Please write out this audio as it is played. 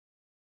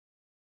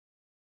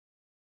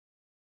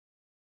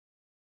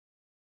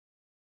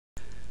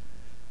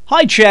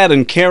Hi, Chad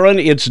and Karen.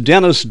 It's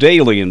Dennis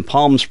Daly in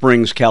Palm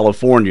Springs,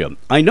 California.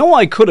 I know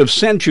I could have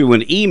sent you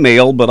an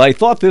email, but I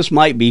thought this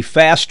might be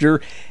faster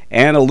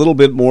and a little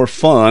bit more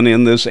fun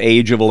in this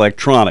age of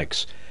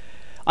electronics.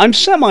 I'm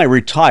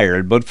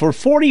semi-retired, but for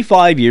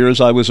 45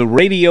 years I was a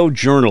radio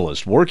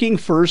journalist, working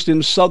first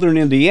in southern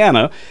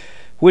Indiana,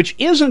 which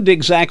isn't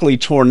exactly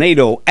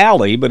Tornado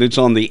Alley, but it's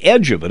on the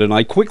edge of it, and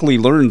I quickly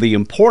learned the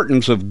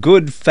importance of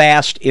good,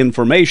 fast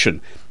information.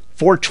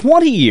 For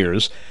 20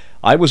 years,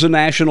 I was a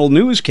national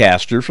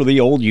newscaster for the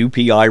old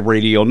UPI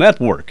radio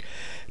network.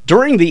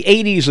 During the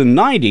 80s and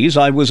 90s,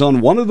 I was on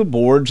one of the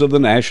boards of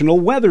the National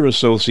Weather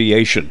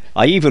Association.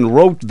 I even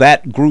wrote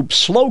that group's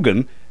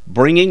slogan,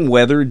 Bringing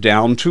Weather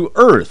Down to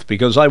Earth,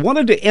 because I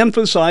wanted to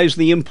emphasize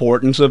the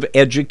importance of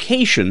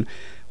education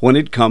when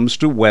it comes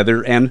to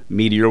weather and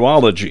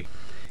meteorology.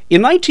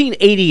 In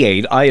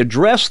 1988, I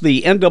addressed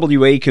the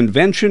NWA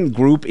convention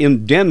group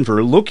in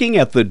Denver looking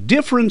at the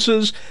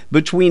differences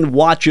between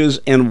watches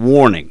and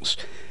warnings.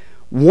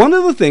 One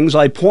of the things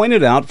I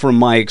pointed out from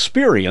my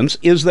experience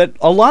is that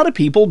a lot of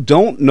people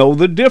don't know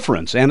the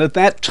difference, and at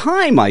that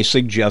time I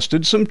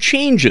suggested some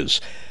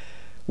changes.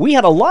 We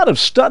had a lot of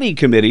study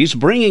committees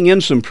bringing in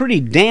some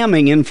pretty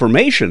damning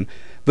information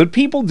that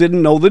people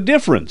didn't know the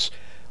difference.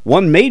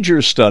 One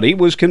major study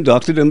was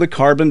conducted in the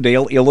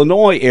Carbondale,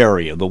 Illinois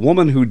area. The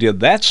woman who did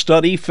that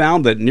study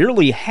found that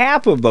nearly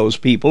half of those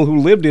people who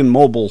lived in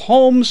mobile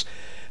homes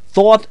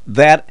thought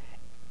that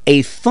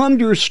a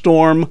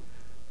thunderstorm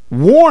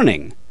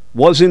warning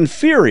was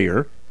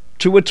inferior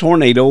to a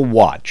tornado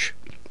watch.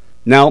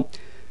 Now,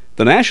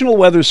 the National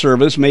Weather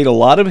Service made a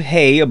lot of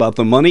hay about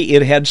the money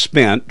it had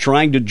spent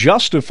trying to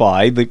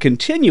justify the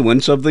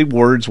continuance of the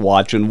words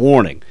watch and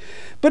warning.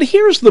 But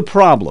here's the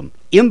problem.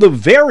 In the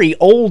very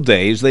old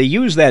days, they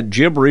used that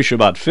gibberish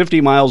about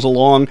 50 miles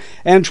along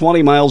and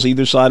 20 miles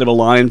either side of a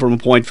line from a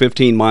point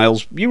 15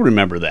 miles. You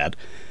remember that.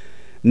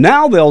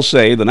 Now they'll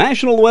say the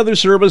National Weather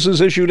Service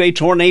has issued a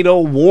tornado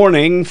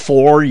warning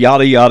for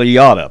yada, yada,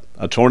 yada.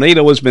 A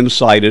tornado has been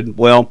sighted.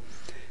 Well,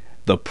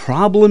 the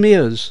problem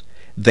is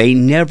they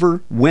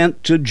never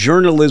went to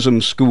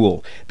journalism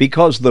school,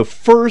 because the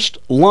first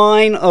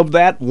line of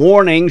that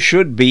warning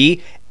should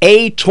be,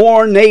 a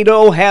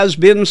tornado has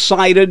been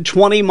sighted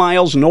 20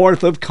 miles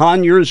north of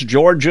Conyers,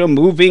 Georgia,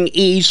 moving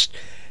east.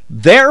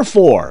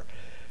 Therefore,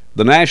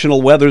 the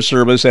National Weather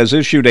Service has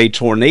issued a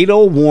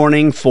tornado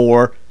warning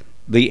for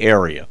the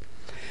area.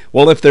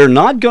 Well, if they're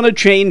not going to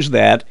change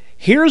that,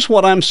 here's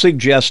what I'm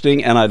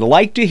suggesting, and I'd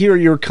like to hear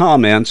your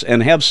comments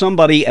and have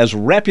somebody as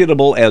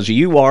reputable as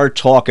you are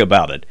talk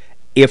about it.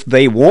 If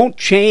they won't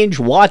change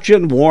watch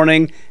and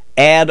warning,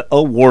 add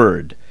a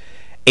word.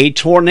 A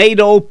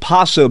tornado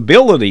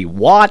possibility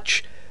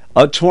watch,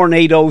 a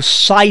tornado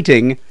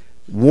sighting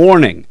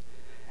warning.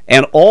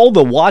 And all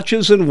the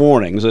watches and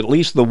warnings, at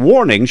least the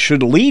warnings,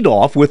 should lead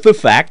off with the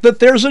fact that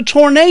there's a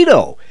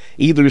tornado,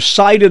 either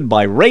sighted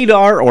by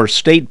radar or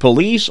state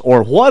police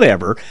or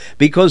whatever,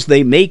 because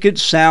they make it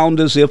sound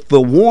as if the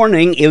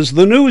warning is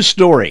the news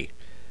story.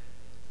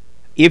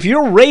 If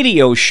your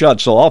radio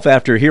shuts off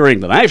after hearing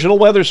the National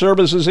Weather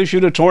Service has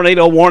issued a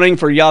tornado warning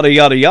for yada,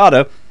 yada,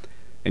 yada,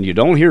 and you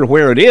don't hear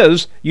where it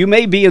is, you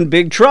may be in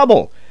big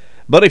trouble.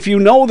 But if you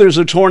know there's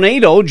a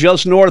tornado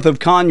just north of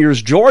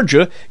Conyers,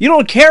 Georgia, you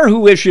don't care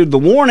who issued the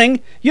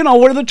warning. You know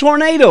where the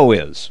tornado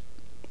is.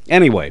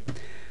 Anyway,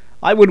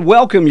 I would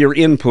welcome your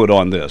input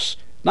on this.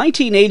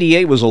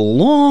 1988 was a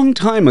long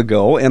time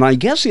ago, and I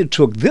guess it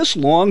took this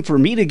long for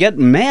me to get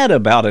mad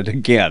about it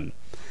again.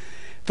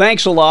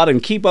 Thanks a lot,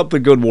 and keep up the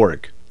good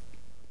work.